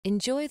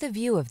Enjoy the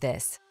view of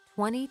this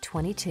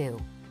 2022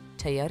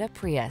 Toyota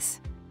Prius.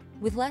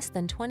 With less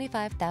than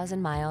 25,000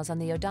 miles on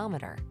the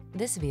odometer,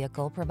 this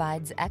vehicle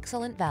provides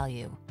excellent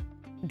value.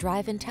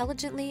 Drive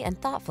intelligently and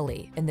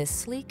thoughtfully in this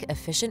sleek,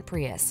 efficient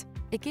Prius.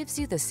 It gives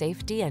you the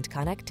safety and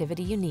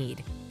connectivity you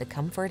need, the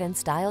comfort and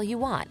style you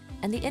want,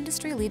 and the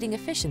industry-leading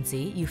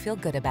efficiency you feel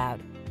good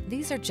about.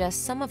 These are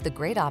just some of the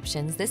great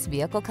options this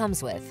vehicle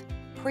comes with: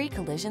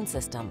 pre-collision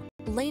system,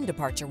 lane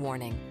departure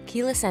warning,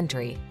 keyless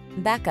entry,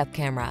 backup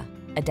camera,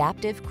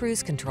 adaptive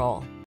cruise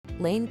control,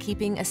 lane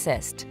keeping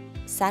assist,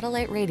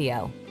 satellite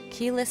radio,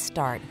 keyless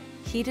start,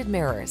 heated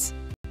mirrors,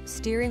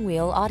 steering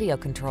wheel audio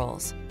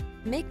controls.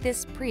 Make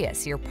this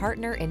Prius your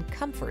partner in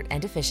comfort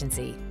and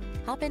efficiency.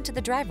 Hop into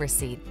the driver's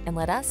seat and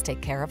let us take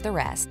care of the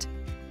rest.